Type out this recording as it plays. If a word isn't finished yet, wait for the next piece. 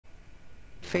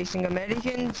facing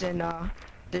Americans, and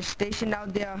they're stationed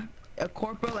out there, a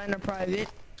corporal and a private.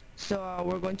 So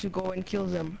we're going to go and kill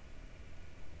them.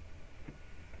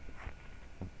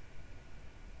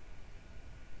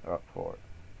 Up for it.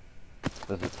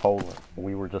 This is Poland.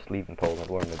 We were just leaving Poland.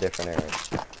 We're in a different area.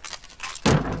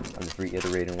 I'm just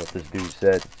reiterating what this dude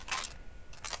said.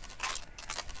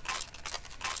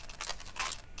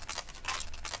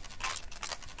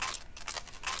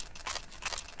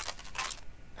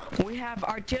 We have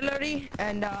artillery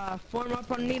and form up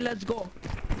on me. Let's go.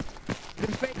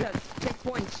 Good fighters, take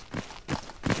points.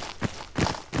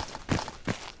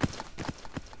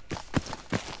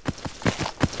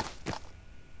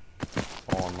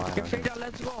 Oh my. Good fighter,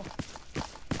 let's go.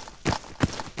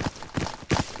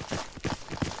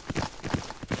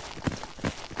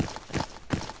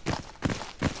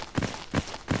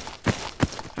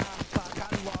 Ah fuck,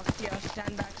 I'll walk here.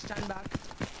 Stand back, stand back.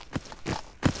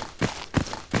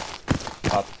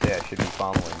 About to say I should be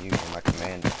following you for my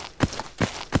commander.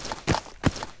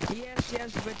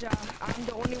 Yes, but I'm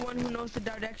the only one who knows the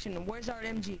direction. Where's our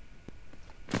MG?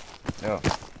 No.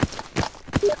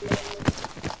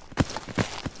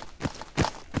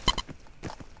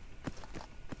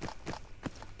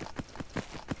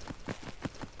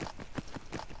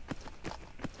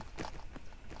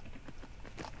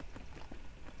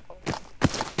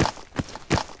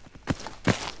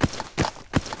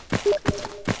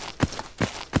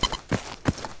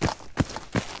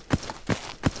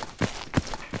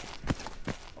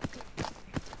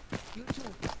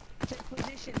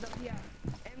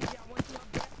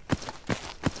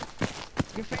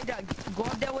 Go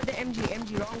up there with the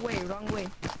MG, wrong way.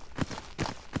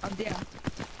 Up there.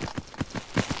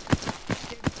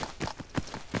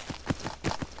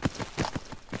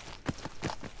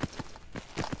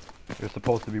 You're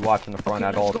supposed to be watching the front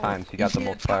at all times. You got the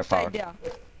most firepower.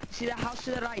 See that house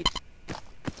to the right?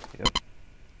 Yep.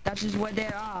 That is where they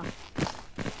are.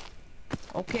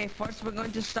 Okay, first we're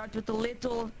going to start with a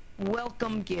little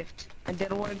welcome gift, and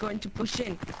then we're going to push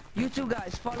in. You two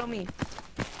guys, follow me.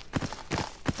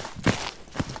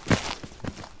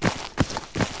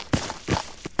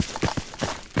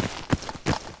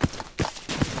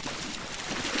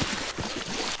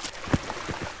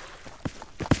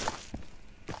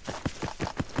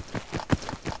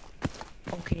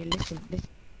 Okay, listen.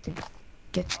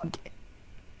 Get down.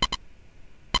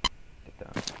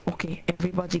 Okay,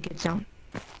 everybody get down.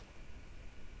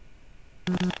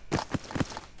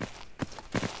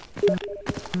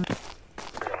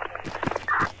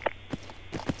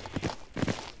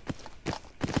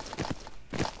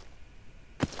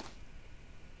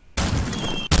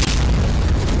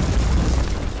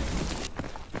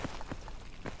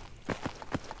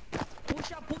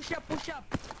 Push up.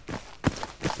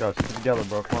 Yo, stick together,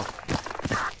 bro. Come on.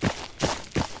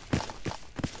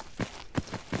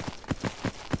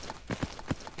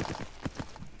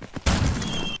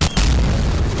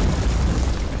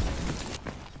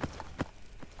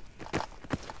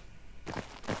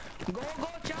 Go,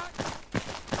 Chuck.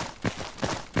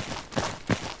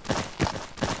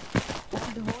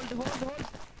 Hold.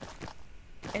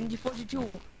 MG42,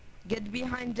 get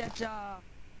behind that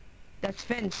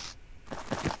fence.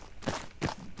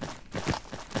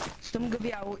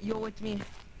 Stumgavia, you're with me.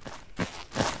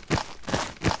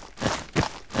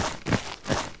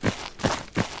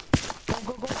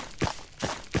 Go.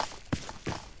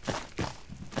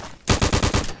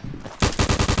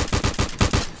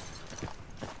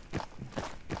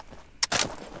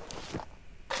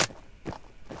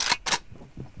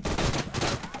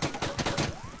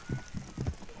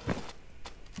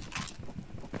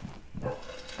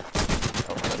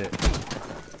 Oh shit.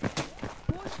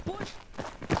 Push.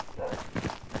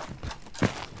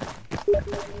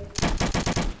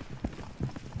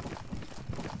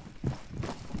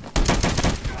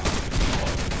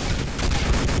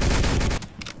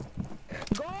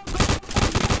 Go.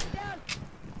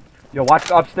 Yo, watch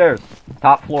the upstairs.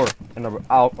 Top floor. In the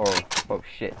out or oh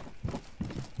shit.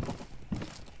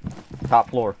 Top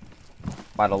floor.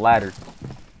 By the ladder.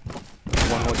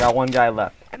 We got one guy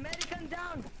left. American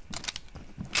down.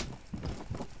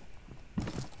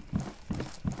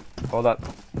 Hold up.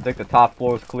 I think the top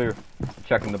floor is clear. I'm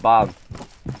checking the bottom.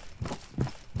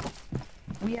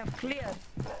 We have cleared.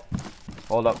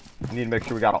 Hold up. We need to make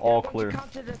sure we got it all clear.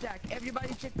 Counter attack.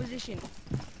 Everybody check position.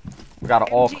 We got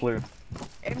it all clear.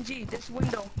 MG, this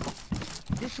window.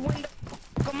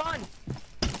 Come on.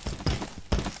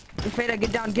 Fader,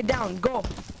 get down. Go.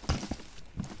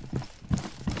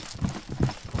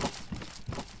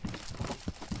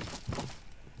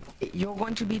 You're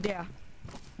going to be there.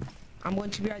 I'm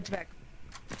going to be right back.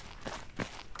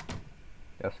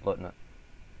 Yes, Lieutenant.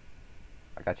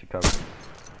 I got you covered.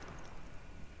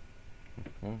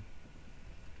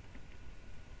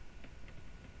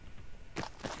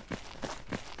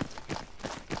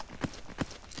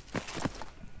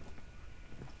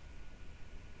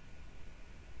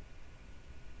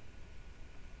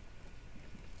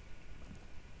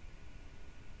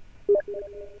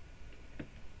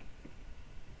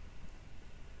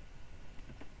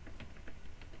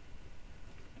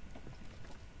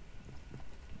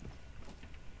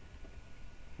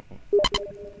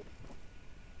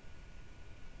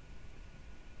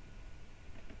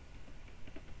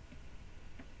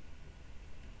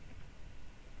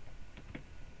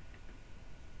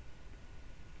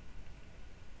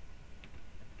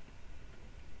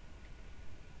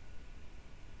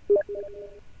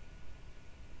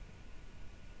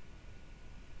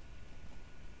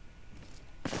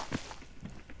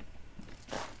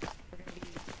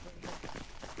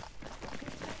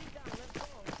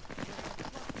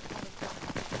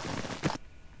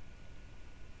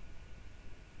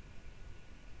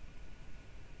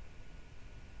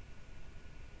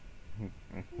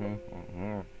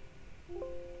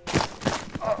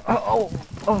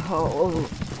 Oh.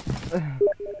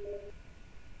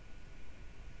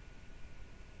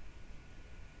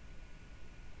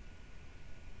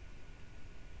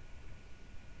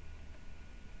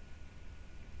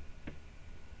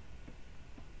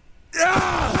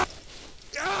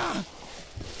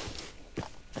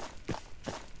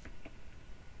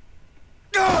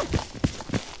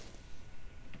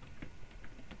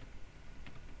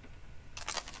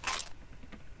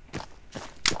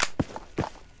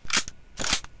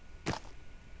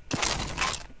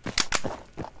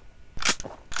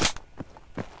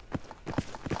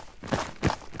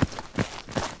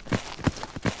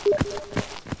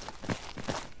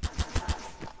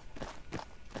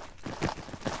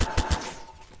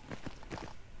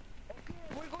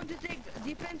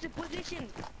 Defensive position.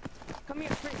 Come here,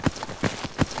 Chris.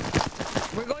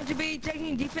 We're going to be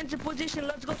taking defensive position.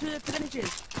 Let's go to the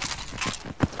trenches.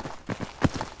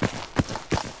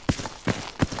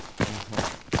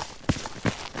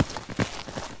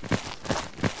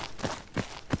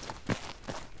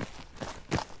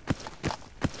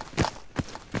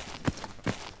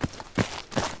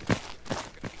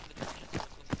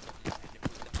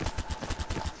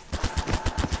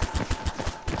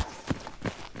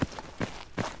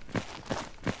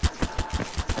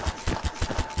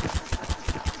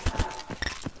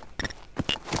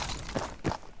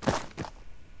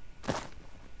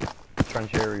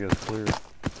 Trench area is clear.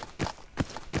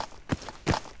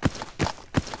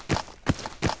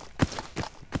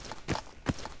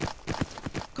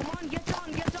 Come on, get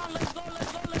on, let's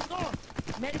go.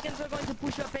 Americans are going to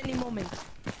push up any moment.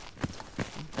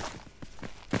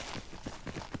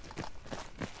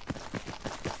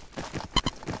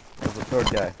 There's the third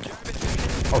guy.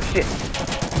 Oh shit!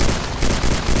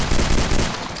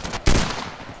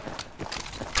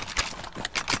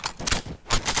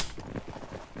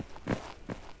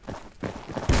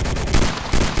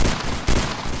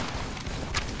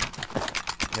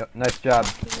 Yep, nice job.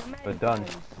 But done.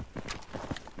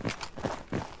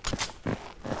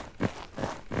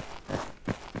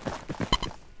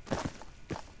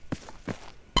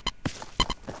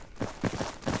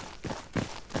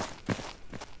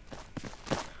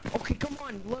 Okay, come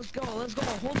on, let's go.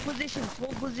 Hold positions.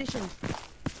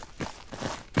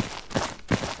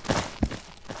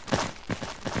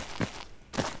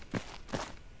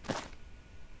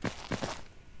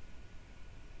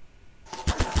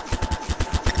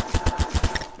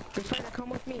 Come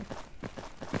with me.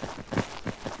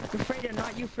 Gefreda,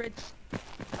 not you, Fritz.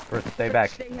 Fritz, stay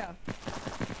back. Stay here.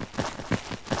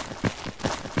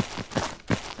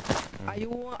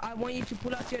 I want you to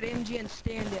pull out your MG and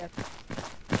stay in there.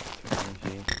 MG.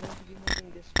 I'm going to be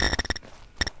moving this.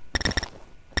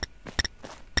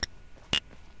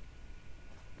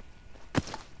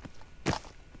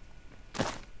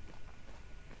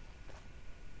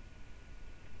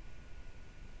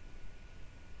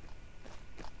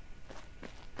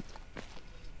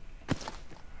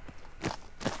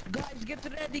 Guys, get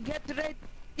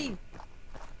ready.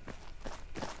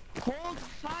 Hold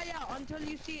fire until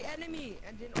you see enemy,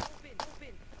 and then open.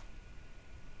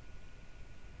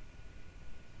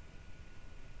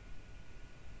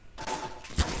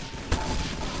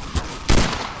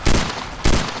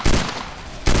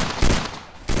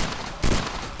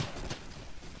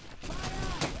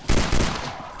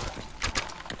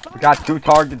 We got 2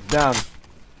 targets down.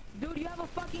 Dude, you have a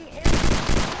fucking MG.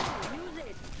 Use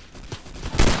it.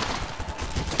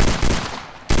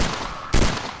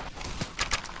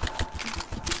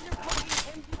 Use your fucking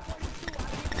MG42.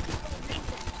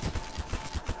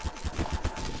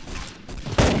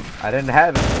 I didn't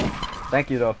have it.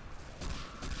 Thank you though.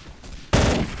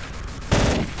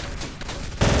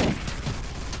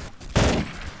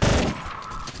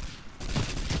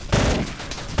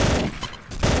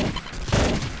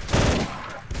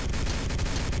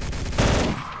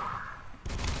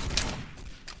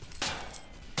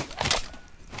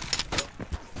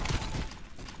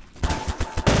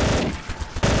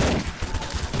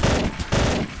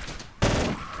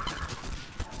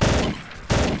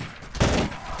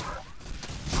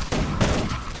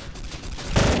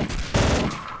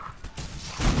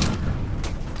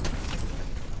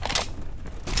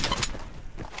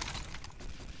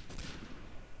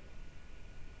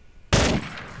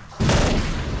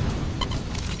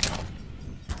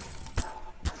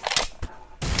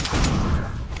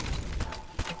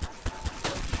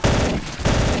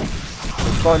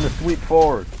 Starting to sweep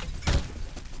forward.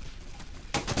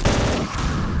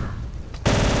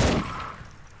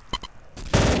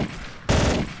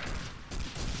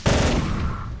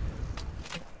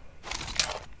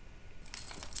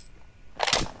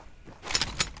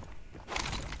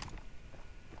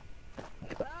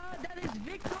 That is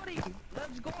victory.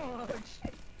 Let's go.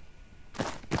 Shit.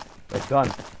 That's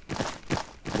done.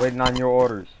 Waiting on your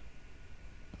orders.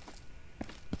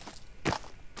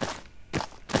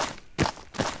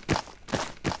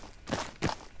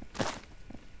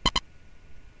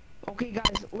 Okay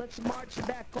guys, let's march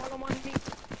back. Call them on me.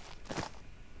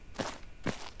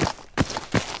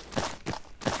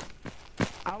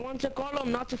 I want to call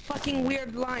them, not a fucking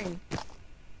weird line.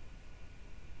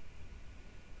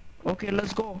 Okay,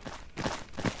 let's go.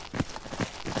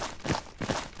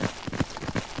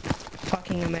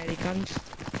 Fucking Americans.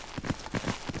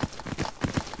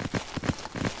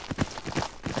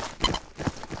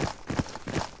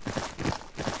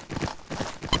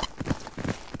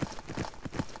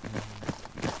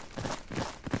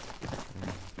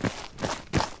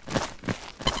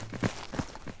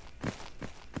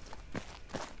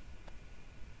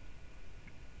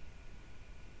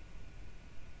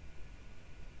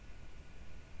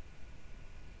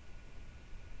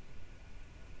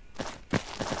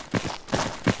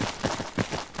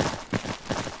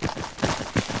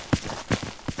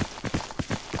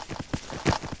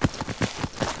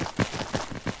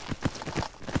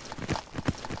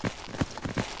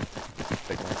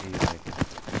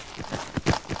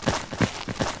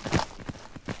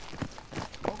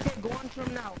 Okay, go on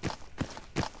from now.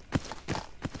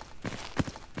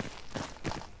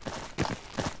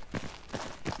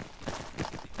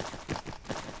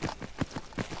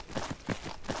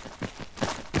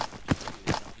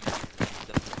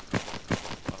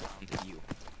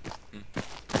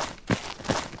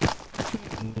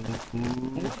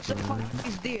 What the fuck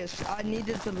is this? I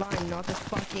needed the line, not a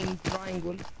fucking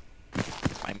triangle.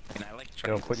 I mean, I like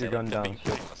Yo, put your gun down.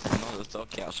 No, it's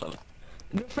okay, actually.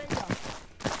 Defender.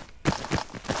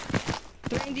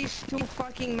 Train these two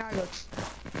fucking maggots.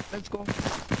 Let's go.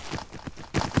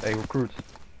 Hey, recruits.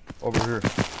 Over here.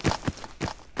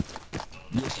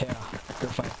 Yes, yeah.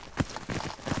 Good fight.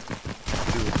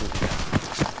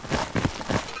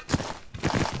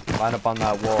 Line up on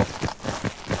that wall.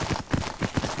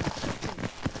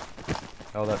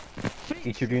 Hold up.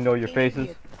 Each of you know your faces.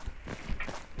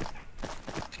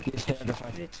 Yes, yeah, good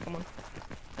fight. Fritz, come on.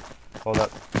 Hold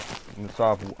up. Let's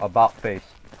start off about face.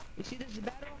 You see this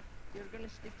battle? You're gonna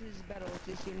stick to this battle.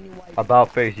 This is your new wife.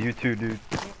 About face, you too, dude.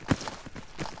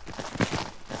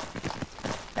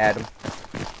 Adam.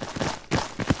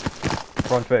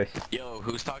 Front face. Yo,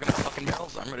 who's talking about fucking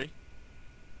barrels? I'm ready.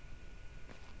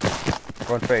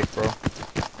 Front face, bro.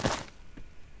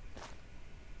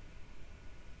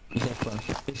 You said front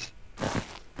face.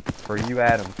 For you,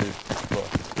 Adam, too. Well,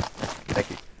 thank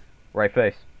you. Right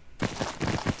face.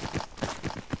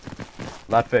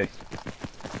 Left face.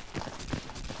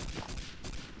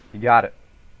 You got it.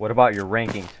 What about your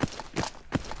rankings?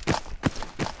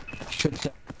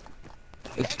 Shit.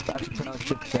 It's actually pronounced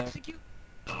shit set.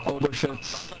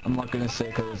 Oberschutz, I'm not gonna say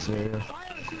because it's there.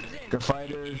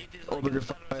 Graffiter,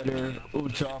 Obergraffiter,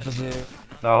 Ultra Officer.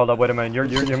 No, hold up, wait a minute.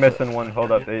 You're missing one.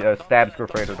 Hold up. Stabs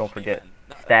Graffiter, don't forget.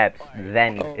 Stabs,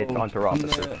 then it's Hunter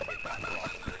Officer.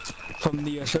 From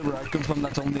the server I come from,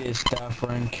 that's only a staff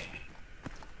rank.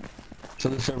 So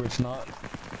the server it's not.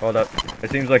 Hold up.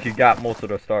 It seems like you got most of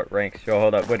the start ranks. Yo,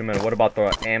 hold up. Wait a minute. What about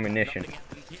the ammunition?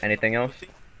 Anything else?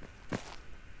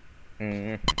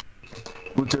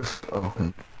 Oh.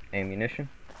 Ammunition?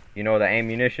 You know the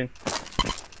ammunition?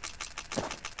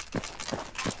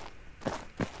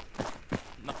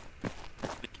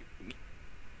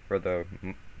 For the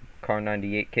Car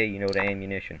 98K, you know the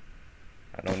ammunition.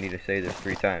 I don't need to say this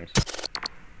 3 times.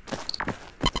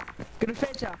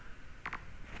 Grafecha,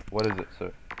 What is it,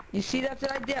 sir? You see that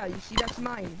right there? You see that's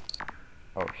mine?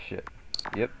 Oh shit.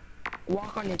 Yep.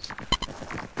 Walk on it.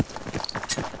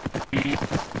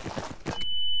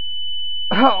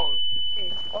 Oh!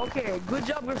 Okay, good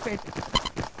job, Griffith.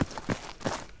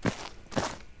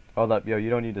 Hold up, yo, you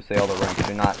don't need to say all the ranks.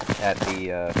 You're not at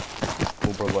the,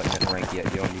 Oberleutnant rank yet.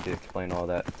 You don't need to explain all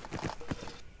that.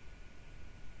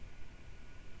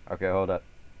 Okay, hold up.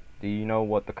 Do you know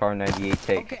what the Car 98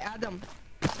 takes? Okay, Adam.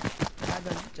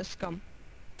 Adam, just come.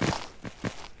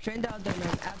 Train the other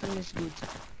man. Adam is good.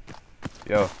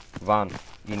 Yo, Vaughn,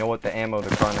 you know what the ammo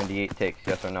the Car 98 takes?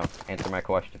 Yes or no? Answer my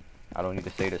question. I don't need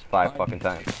to say this five fucking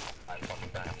times.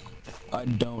 I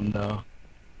don't know.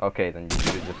 Okay, then you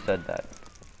should have just said that.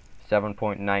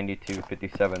 7.92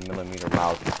 57mm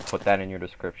Mauser. Put that in your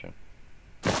description.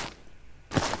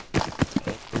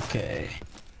 Okay.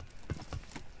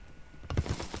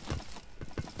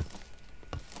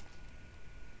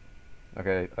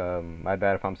 Okay, my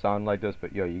bad if I'm sounding like this,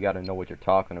 but yo, you gotta know what you're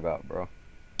talking about, bro.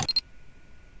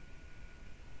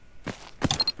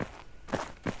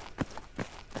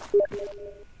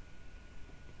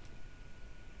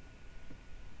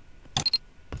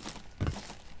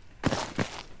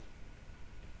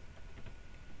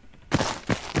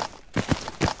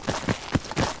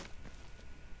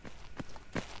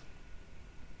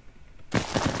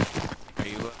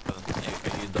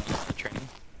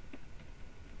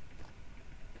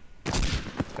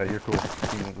 You're cool.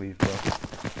 You can leave, bro.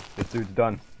 This dude's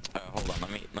done. Hold on. Let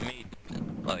me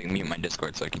like mute my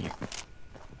Discord so I can hear.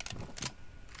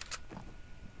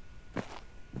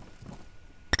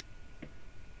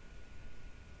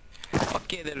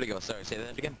 Okay, there we go. Sorry, say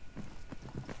that again.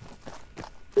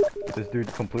 This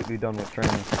dude's completely done with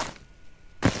training.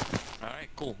 All right,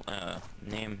 cool.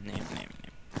 Name.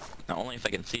 Now only if I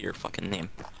can see your fucking name.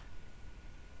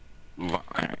 All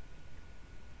right.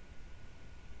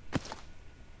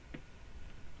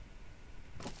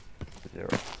 Zero.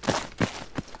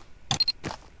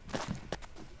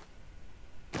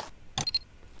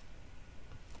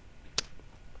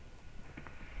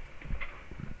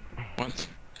 What?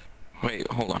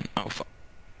 Wait, hold on. Oh fuck.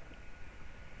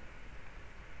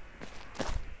 I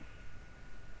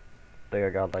think I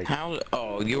got like How?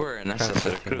 Oh, you were an SS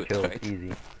recruit, kills right?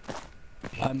 easy.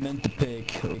 I meant to pay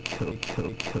kill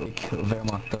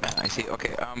Wehrmacht. I see.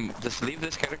 Okay. Just leave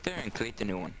this character and create a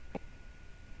new one.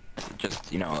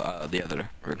 Just, you know, the other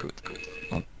recruit.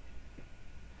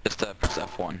 Just press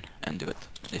F1 and do it,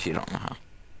 if you don't know how.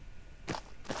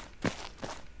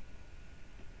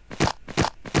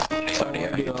 Sorry, I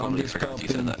I'm totally just forgot you copying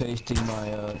said and that. pasting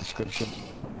my description.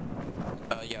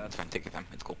 Yeah, that's fine, take your time,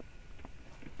 it's cool.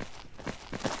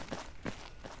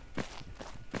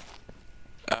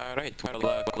 Alright,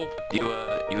 well, cool.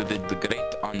 You did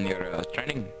great on your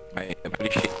training. I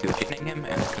appreciate you training him,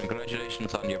 and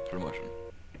congratulations on your promotion.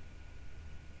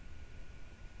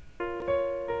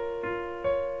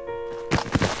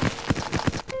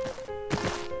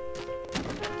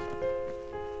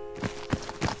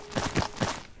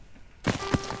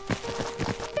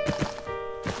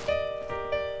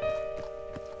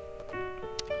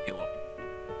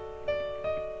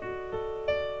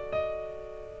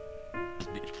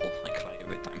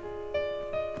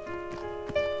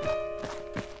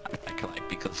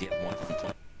 He had more than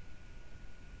one.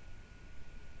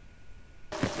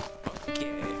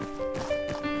 Okay.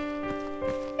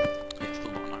 Yeah,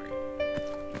 still on, alright.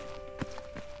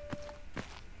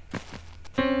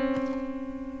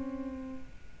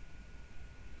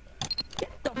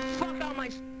 Get the fuck out of my...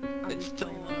 It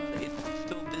still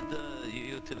did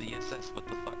you to the SS, what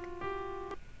the fuck?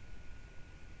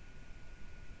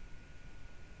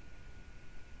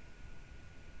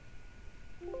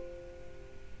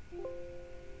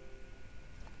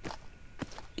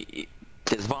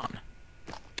 It's Vaughn.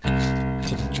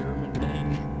 It's a German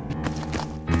name.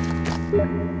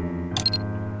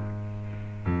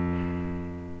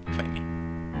 Fight me.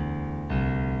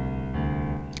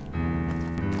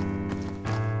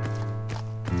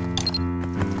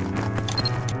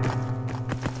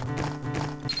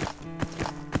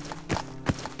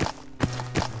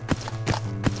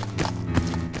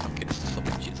 Okay, this is so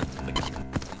much easier. Like,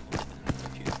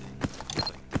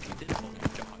 if you did, oh my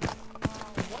god.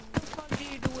 what the fuck do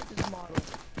you do with this model?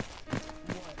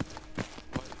 What?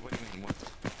 What do you mean, what?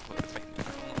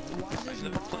 Why is this I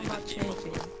never model played not this game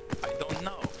changing? before. I don't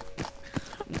know.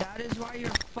 That is why you're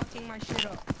fucking my shit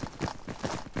up.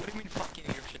 What do you mean fucking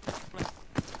your shit?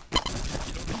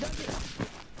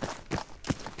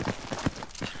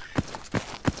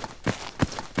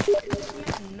 Is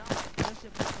this man not just a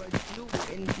blue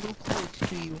in blue clothes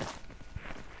to you?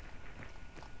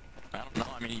 I don't know,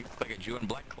 I mean, you look like a Jew in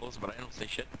black clothes, but I don't say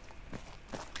shit.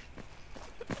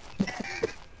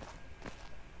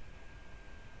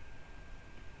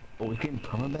 Oh, we getting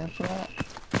permabanned for that?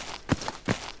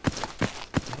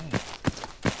 Yeah.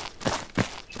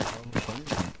 It's a hell of a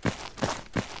punishment.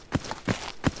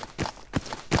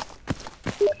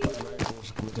 Like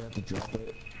rifles, would they have to drop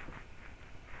it?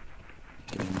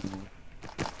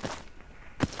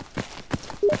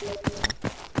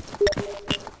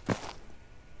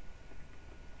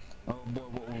 Oh boy,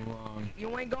 what went wrong?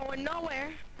 You ain't going nowhere.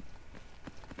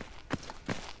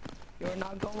 You're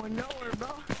not going nowhere, bro.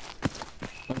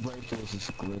 My rifle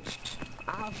is glitched.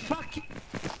 Ah, fuck you.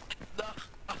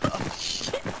 Oh,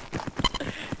 shit.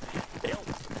 Help.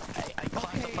 I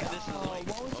climbed up Okay, like this is like...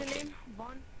 what was your okay. name?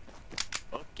 Vaughn?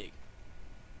 Okay.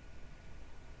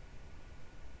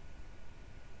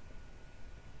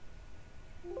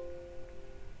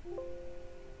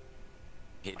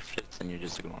 Hate fits and you're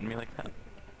just ignoring me like that?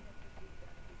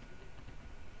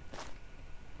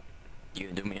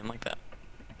 You do me in like that?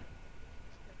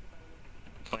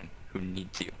 Fine. Who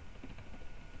needs you?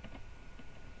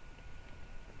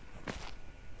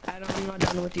 I'm not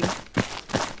done with you.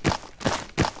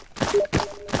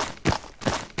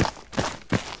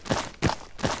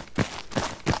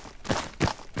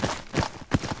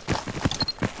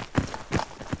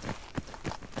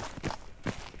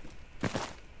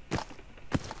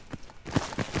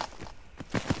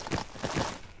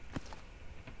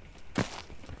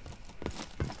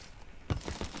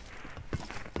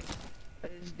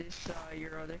 Is this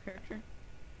your other character?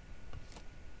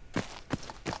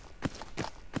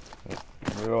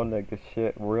 Real nigga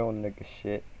shit, real nigga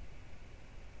shit.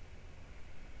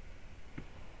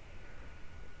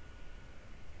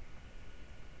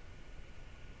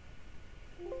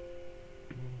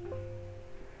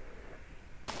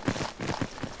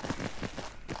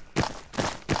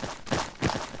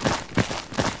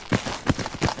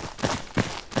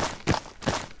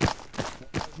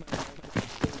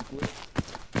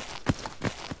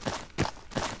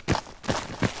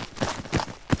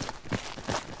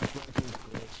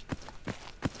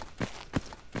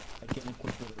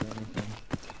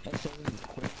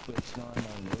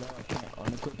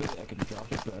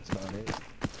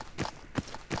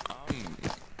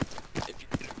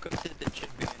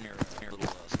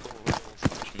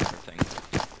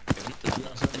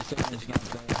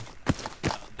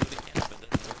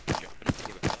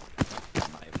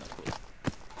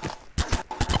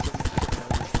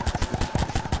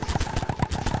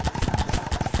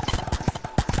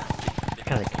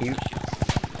 Kinda cute.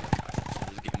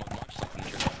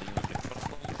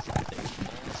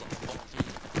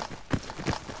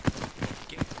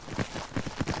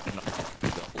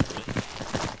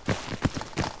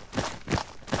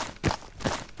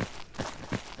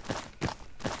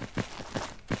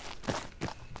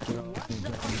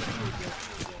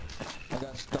 I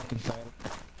got stuck inside.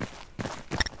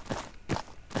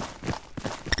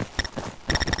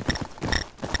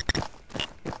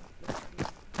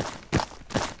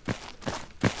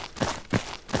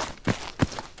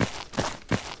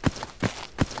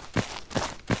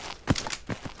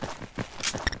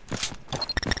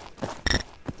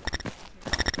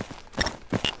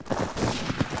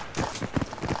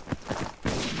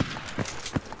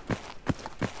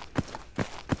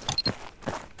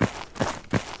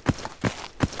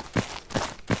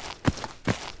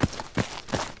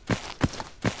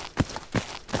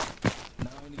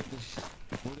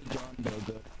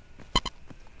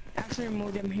 Actually,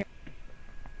 remove him here.